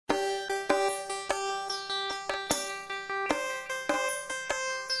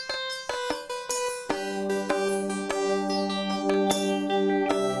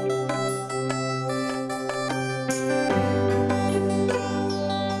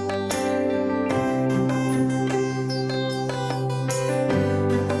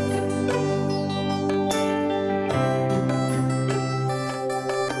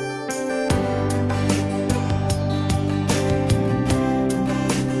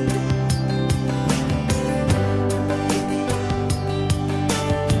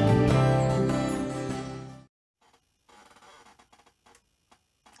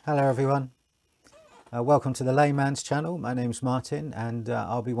Hello everyone, welcome to the Layman's channel. My name's Martin and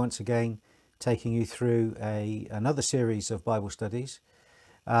I'll be once again taking you through another series of Bible studies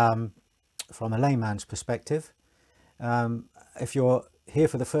from a layman's perspective. If you're here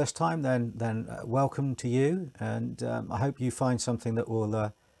for the first time, then welcome to you, and I hope you find something that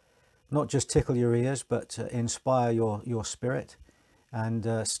will not just tickle your ears but inspire your spirit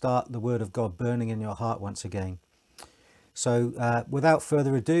and start the Word of God burning in your heart once again. So without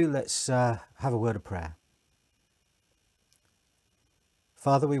further ado, let's have a word of prayer.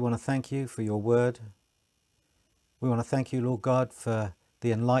 Father, we want to thank you for your word. We want to thank you, Lord God, for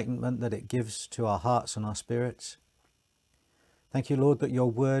the enlightenment that it gives to our hearts and our spirits. Thank you, Lord, that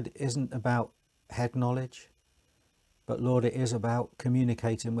your word isn't about head knowledge, but Lord, it is about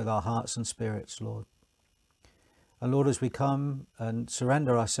communicating with our hearts and spirits, Lord. And Lord, as we come and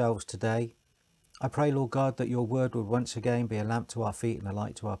surrender ourselves today, I pray, Lord God, that your word would once again be a lamp to our feet and a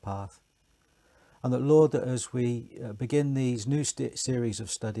light to our path. And that, Lord, that as we begin these new series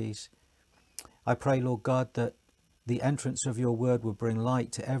of studies, I pray, Lord God, that the entrance of your word would bring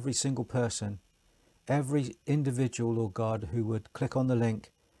light to every single person, every individual, Lord God, who would click on the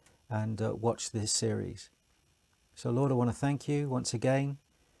link and watch this series. So, Lord, I want to thank you once again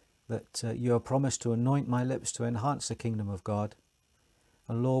that you have promised to anoint my lips to enhance the kingdom of God.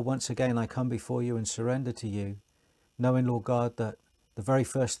 And Lord, once again, I come before you and surrender to you, knowing, Lord God, that the very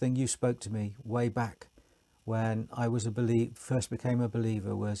first thing you spoke to me way back when I was first became a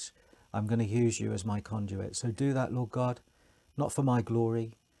believer was, I'm going to use you as my conduit. So do that, Lord God, not for my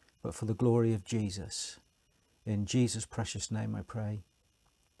glory, but for the glory of Jesus. In Jesus' precious name I pray.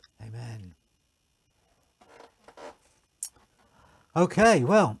 Amen. Okay,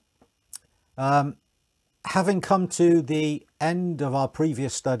 well, having come to the end of our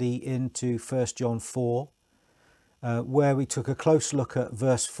previous study into 1 John 4, where we took a close look at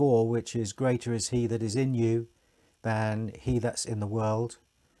verse 4, which is, greater is he that is in you than he that's in the world.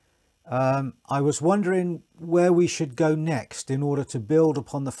 I was wondering where we should go next in order to build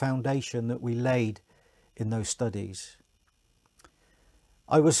upon the foundation that we laid in those studies.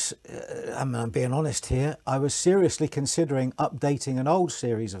 I'm being honest here, I was seriously considering updating an old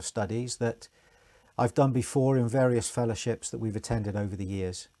series of studies that I've done before in various fellowships that we've attended over the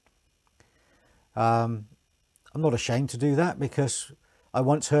years. I'm not ashamed to do that, because I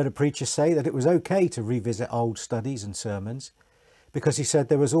once heard a preacher say that it was okay to revisit old studies and sermons, because he said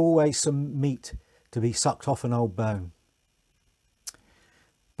there was always some meat to be sucked off an old bone.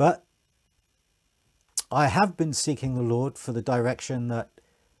 But I have been seeking the Lord for the direction that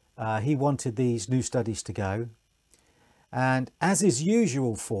he wanted these new studies to go. And as is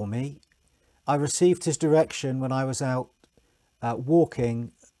usual for me, I received his direction when I was out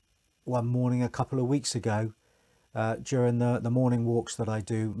walking one morning a couple of weeks ago during the morning walks that I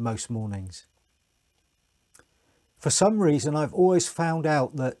do most mornings. For some reason, I've always found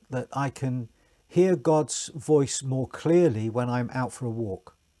out that I can hear God's voice more clearly when I'm out for a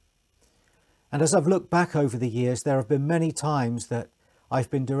walk. And as I've looked back over the years, there have been many times that I've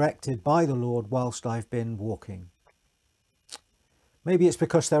been directed by the Lord whilst I've been walking. Maybe it's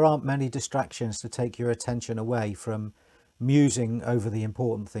because there aren't many distractions to take your attention away from musing over the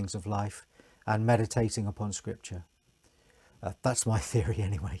important things of life and meditating upon Scripture. That's my theory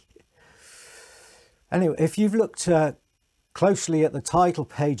anyway. Anyway, if you've looked closely at the title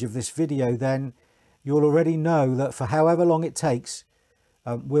page of this video, then you'll already know that for however long it takes,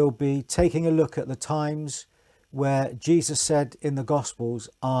 we'll be taking a look at the times where Jesus said in the Gospels,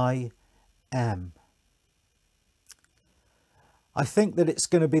 I am. I think that it's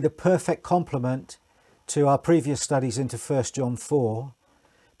going to be the perfect complement to our previous studies into 1 John 4,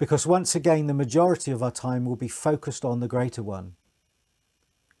 because once again the majority of our time will be focused on the greater one,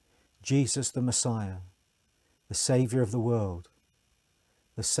 Jesus the Messiah, the Saviour of the world,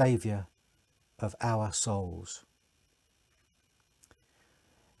 the Saviour of our souls.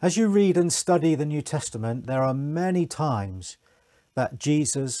 As you read and study the New Testament, there are many times that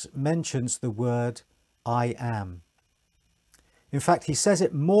Jesus mentions the word I am. In fact, he says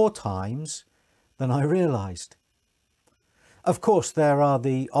it more times than I realised. Of course, there are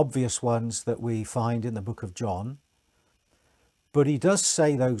the obvious ones that we find in the book of John, but he does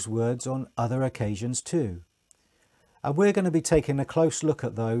say those words on other occasions too. And we're going to be taking a close look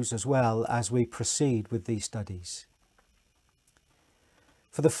at those as well as we proceed with these studies.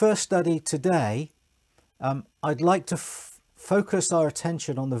 For the first study today, I'd like to focus our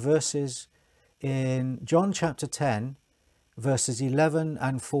attention on the verses in John chapter 10, verses 11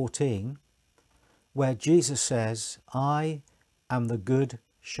 and 14, where Jesus says, I am the good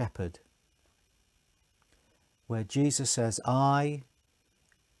shepherd. Where Jesus says, I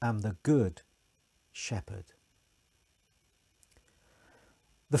am the good shepherd.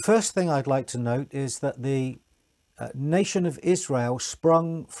 The first thing I'd like to note is that the nation of Israel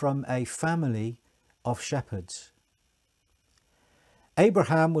sprung from a family of shepherds.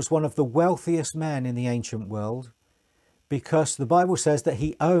 Abraham was one of the wealthiest men in the ancient world because the Bible says that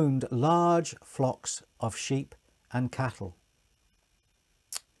he owned large flocks of sheep and cattle.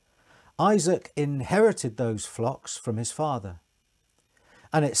 Isaac inherited those flocks from his father.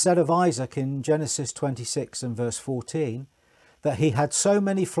 And it said of Isaac in Genesis 26 and verse 14 that he had so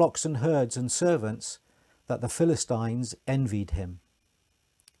many flocks and herds and servants that the Philistines envied him.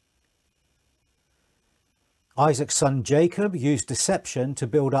 Isaac's son Jacob used deception to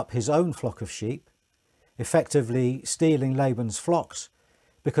build up his own flock of sheep, effectively stealing Laban's flocks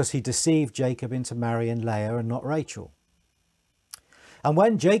because he deceived Jacob into marrying Leah and not Rachel. And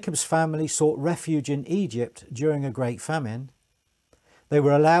when Jacob's family sought refuge in Egypt during a great famine, they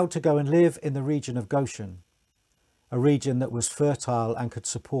were allowed to go and live in the region of Goshen, a region that was fertile and could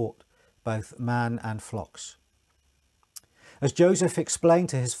support both man and flocks. As Joseph explained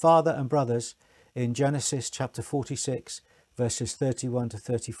to his father and brothers in Genesis chapter 46, verses 31 to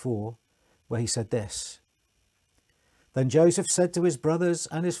 34, where he said this, "Then Joseph said to his brothers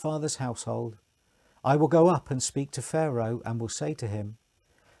and his father's household, I will go up and speak to Pharaoh and will say to him,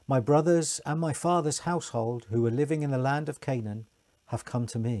 my brothers and my father's household who were living in the land of Canaan have come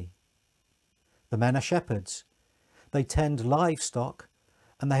to me. The men are shepherds. They tend livestock,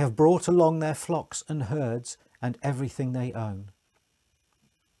 and they have brought along their flocks and herds and everything they own.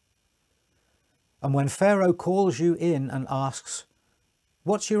 And when Pharaoh calls you in and asks,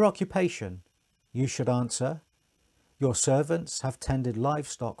 what's your occupation? You should answer, your servants have tended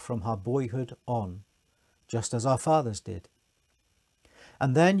livestock from our boyhood on, just as our fathers did.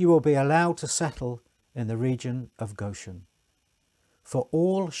 And then you will be allowed to settle in the region of Goshen. For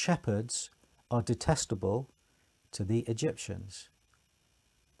all shepherds are detestable to the Egyptians."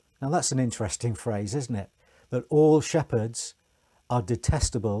 Now that's an interesting phrase, isn't it? That all shepherds are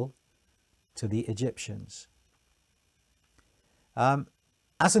detestable to the Egyptians.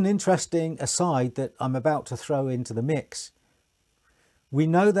 As an interesting aside that I'm about to throw into the mix, we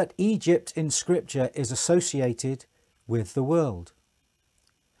know that Egypt in Scripture is associated with the world.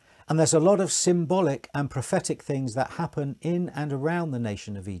 And there's a lot of symbolic and prophetic things that happen in and around the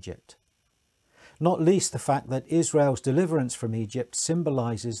nation of Egypt. Not least the fact that Israel's deliverance from Egypt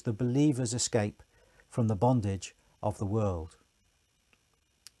symbolises the believer's escape from the bondage of the world.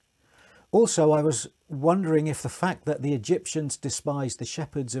 Also, I was wondering if the fact that the Egyptians despised the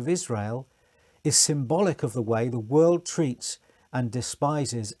shepherds of Israel is symbolic of the way the world treats and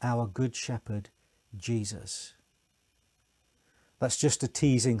despises our good shepherd, Jesus. That's just a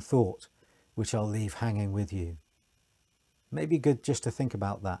teasing thought, which I'll leave hanging with you. Maybe good just to think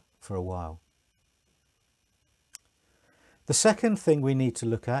about that for a while. The second thing we need to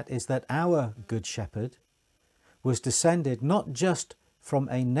look at is that our good shepherd was descended not just from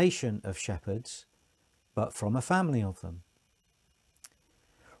a nation of shepherds, but from a family of them.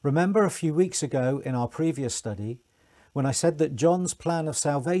 Remember a few weeks ago in our previous study when I said that John's plan of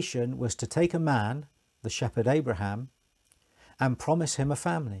salvation was to take a man, the shepherd Abraham, and promise him a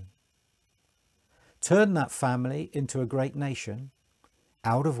family. Turn that family into a great nation,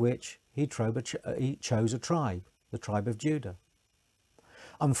 out of which he chose a tribe, the tribe of Judah.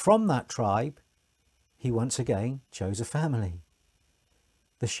 And from that tribe, he once again chose a family,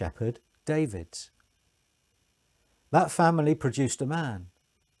 the shepherd David's. That family produced a man,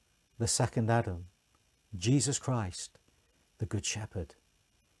 the second Adam, Jesus Christ, the Good Shepherd.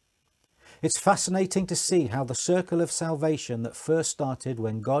 It's fascinating to see how the circle of salvation that first started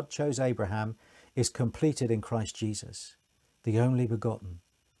when God chose Abraham is completed in Christ Jesus, the only begotten,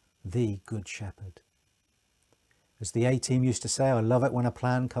 the Good Shepherd. As the A-Team used to say, I love it when a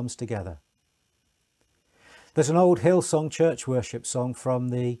plan comes together. There's an old Hillsong church worship song from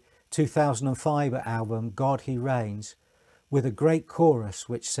the 2005 album, God He Reigns, with a great chorus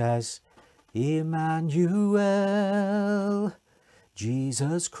which says, Emmanuel,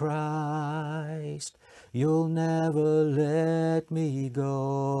 Jesus Christ, you'll never let me go.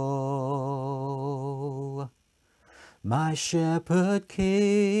 My shepherd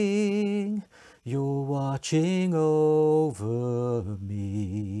king, you're watching over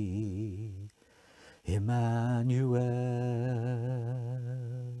me. Emmanuel.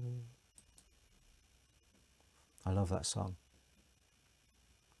 I love that song.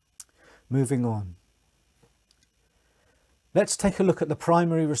 Moving on. Let's take a look at the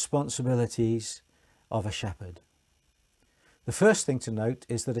primary responsibilities of a shepherd. The first thing to note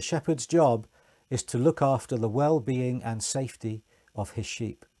is that a shepherd's job is to look after the well-being and safety of his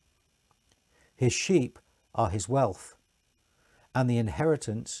sheep. His sheep are his wealth and the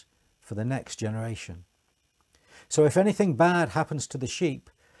inheritance for the next generation. So if anything bad happens to the sheep,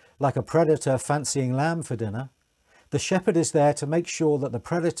 like a predator fancying lamb for dinner, the shepherd is there to make sure that the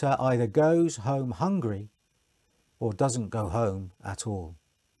predator either goes home hungry or doesn't go home at all.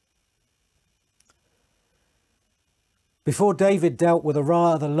 Before David dealt with a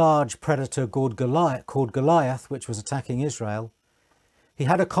rather large predator called Goliath, which was attacking Israel, he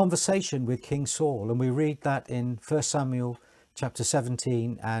had a conversation with King Saul, and we read that in 1 Samuel chapter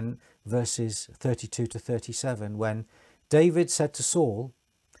 17 and verses 32 to 37, when David said to Saul,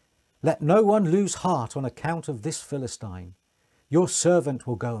 "Let no one lose heart on account of this Philistine. Your servant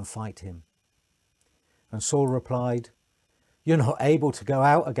will go and fight him." And Saul replied, "You're not able to go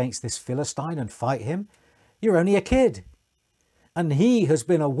out against this Philistine and fight him. You're only a kid, and he has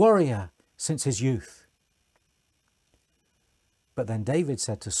been a warrior since his youth." But then David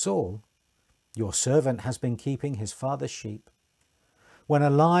said to Saul, "Your servant has been keeping his father's sheep. When a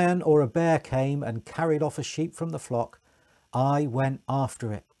lion or a bear came and carried off a sheep from the flock, I went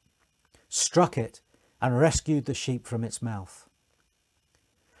after it, struck it, and rescued the sheep from its mouth.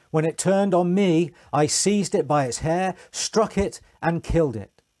 When it turned on me, I seized it by its hair, struck it, and killed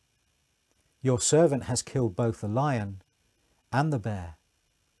it. Your servant has killed both the lion and the bear.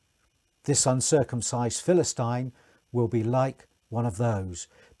 This uncircumcised Philistine will be like one of those,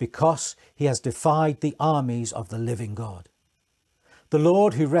 because he has defied the armies of the living God. The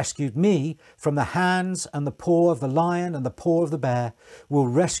Lord who rescued me from the hands and the paw of the lion and the paw of the bear will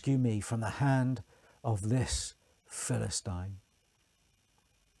rescue me from the hand of this Philistine."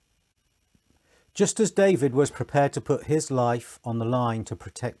 Just as David was prepared to put his life on the line to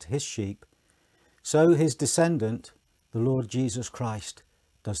protect his sheep, so his descendant, the Lord Jesus Christ,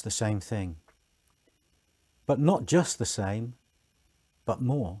 does the same thing. But not just the same, but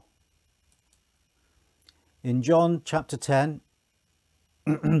more. In John chapter 10,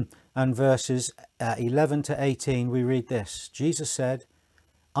 and verses 11 to 18, we read this. Jesus said,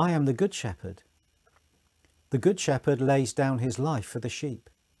 "I am the good shepherd. The good shepherd lays down his life for the sheep.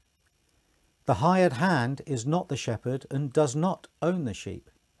 The hired hand is not the shepherd and does not own the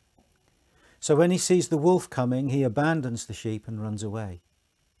sheep. So when he sees the wolf coming, he abandons the sheep and runs away.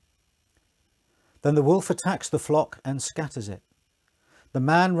 Then the wolf attacks the flock and scatters it. The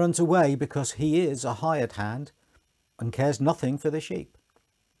man runs away because he is a hired hand and cares nothing for the sheep.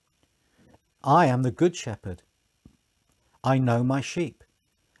 I am the good shepherd. I know my sheep,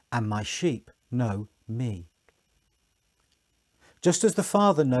 and my sheep know me. Just as the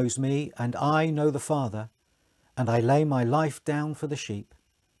Father knows me, and I know the Father, and I lay my life down for the sheep.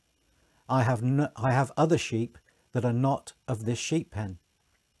 I have other sheep that are not of this sheep pen.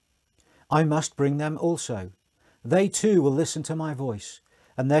 I must bring them also. They too will listen to my voice,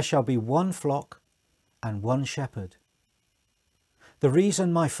 and there shall be one flock and one shepherd. The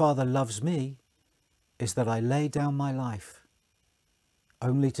reason my Father loves me is that I lay down my life,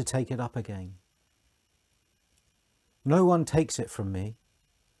 only to take it up again. No one takes it from me,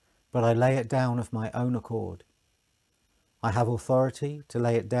 but I lay it down of my own accord. I have authority to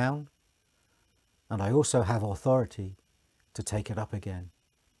lay it down, and I also have authority to take it up again.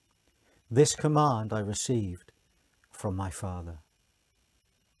 This command I received from my Father."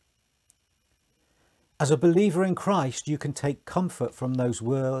 As a believer in Christ, you can take comfort from those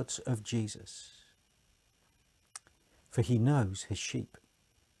words of Jesus, for he knows his sheep.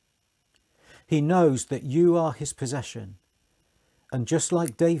 He knows that you are his possession, and just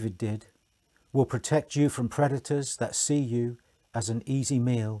like David did, will protect you from predators that see you as an easy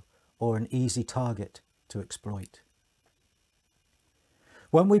meal or an easy target to exploit.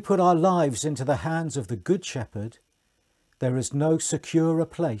 When we put our lives into the hands of the Good Shepherd, there is no securer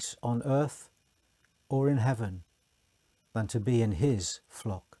place on earth or in heaven than to be in his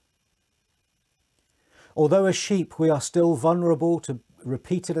flock. Although as sheep we are still vulnerable to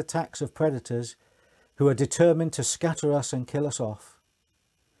repeated attacks of predators who are determined to scatter us and kill us off,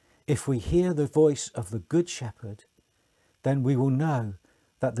 if we hear the voice of the Good Shepherd, then we will know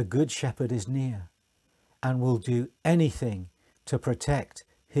that the Good Shepherd is near and will do anything to protect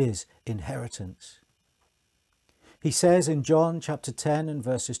his inheritance. He says in John chapter 10 and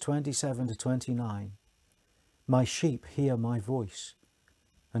verses 27 to 29, "My sheep hear my voice,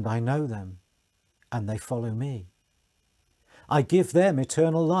 and I know them, and they follow me. I give them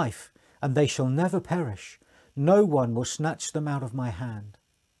eternal life, and they shall never perish. No one will snatch them out of my hand.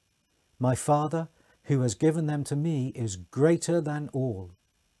 My Father, who has given them to me, is greater than all.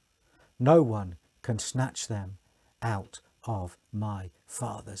 No one can snatch them out of my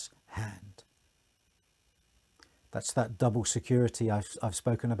Father's hand." That's that double security I've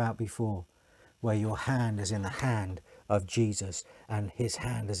spoken about before. where your hand is in the hand of Jesus and his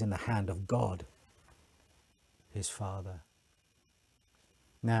hand is in the hand of God, his Father.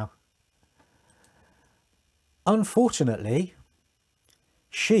 Now, unfortunately,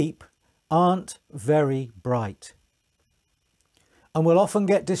 sheep aren't very bright and will often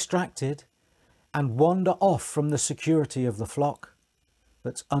get distracted and wander off from the security of the flock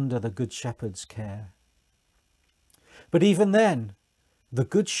that's under the Good Shepherd's care. But even then, the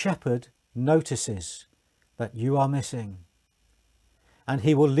Good Shepherd notices that you are missing, and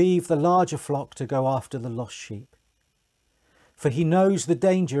he will leave the larger flock to go after the lost sheep. For he knows the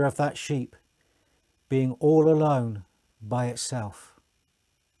danger of that sheep being all alone by itself,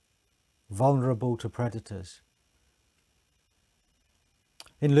 vulnerable to predators.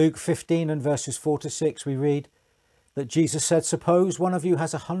 In Luke 15 and verses 4 to 6, we read that Jesus said, "Suppose one of you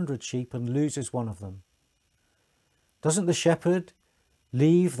has 100 sheep and loses one of them. Doesn't the shepherd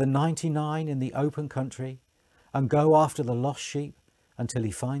leave the 99 in the open country and go after the lost sheep until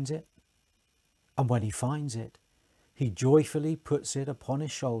he finds it? And when he finds it, he joyfully puts it upon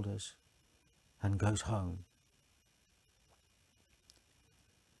his shoulders and goes home."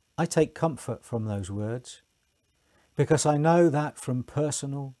 I take comfort from those words because I know that from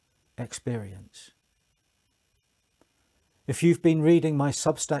personal experience. If you've been reading my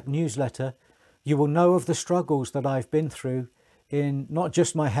Substack newsletter, you will know of the struggles that I've been through in not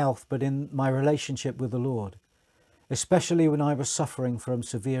just my health, but in my relationship with the Lord, especially when I was suffering from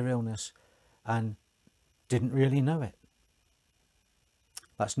severe illness and didn't really know it.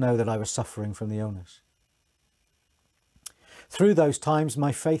 Let's know that I was suffering from the illness. Through those times,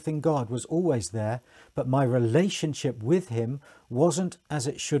 my faith in God was always there, but my relationship with him wasn't as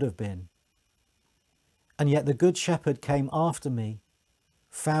it should have been. And yet the Good Shepherd came after me,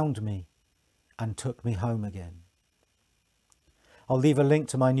 found me, and took me home again. I'll leave a link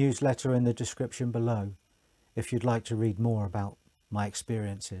to my newsletter in the description below if you'd like to read more about my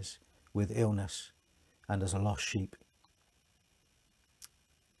experiences with illness and as a lost sheep.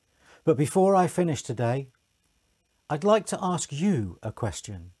 But before I finish today, I'd like to ask you a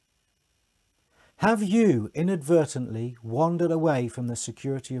question. Have you inadvertently wandered away from the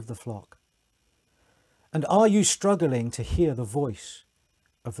security of the flock? And are you struggling to hear the voice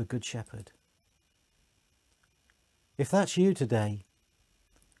of the Good Shepherd? If that's you today,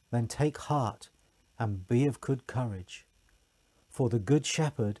 then take heart and be of good courage, for the Good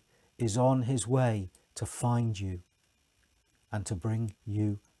Shepherd is on his way to find you and to bring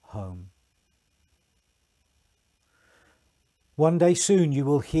you home. One day soon you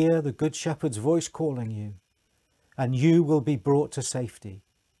will hear the Good Shepherd's voice calling you, and you will be brought to safety.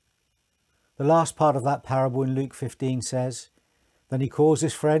 The last part of that parable in Luke 15 says, "Then he calls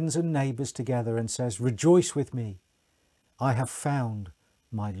his friends and neighbours together and says, 'Rejoice with me, I have found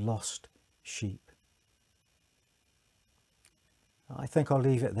my lost sheep.'" I think I'll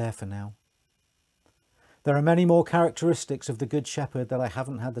leave it there for now. There are many more characteristics of the Good Shepherd that I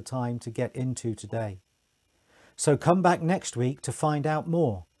haven't had the time to get into today. So come back next week to find out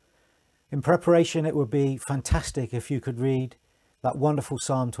more. In preparation, it would be fantastic if you could read that wonderful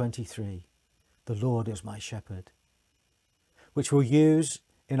Psalm 23, "The Lord is my shepherd," which we'll use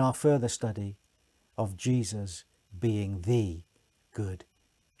in our further study of Jesus being the Good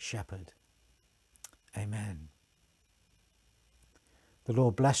Shepherd. Amen. The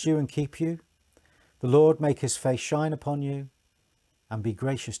Lord bless you and keep you. The Lord make his face shine upon you and be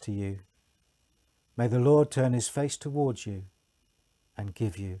gracious to you. May the Lord turn his face towards you and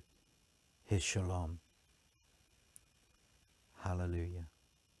give you his shalom. Hallelujah.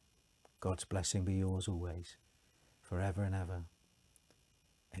 God's blessing be yours always, forever and ever.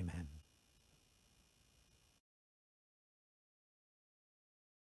 Amen.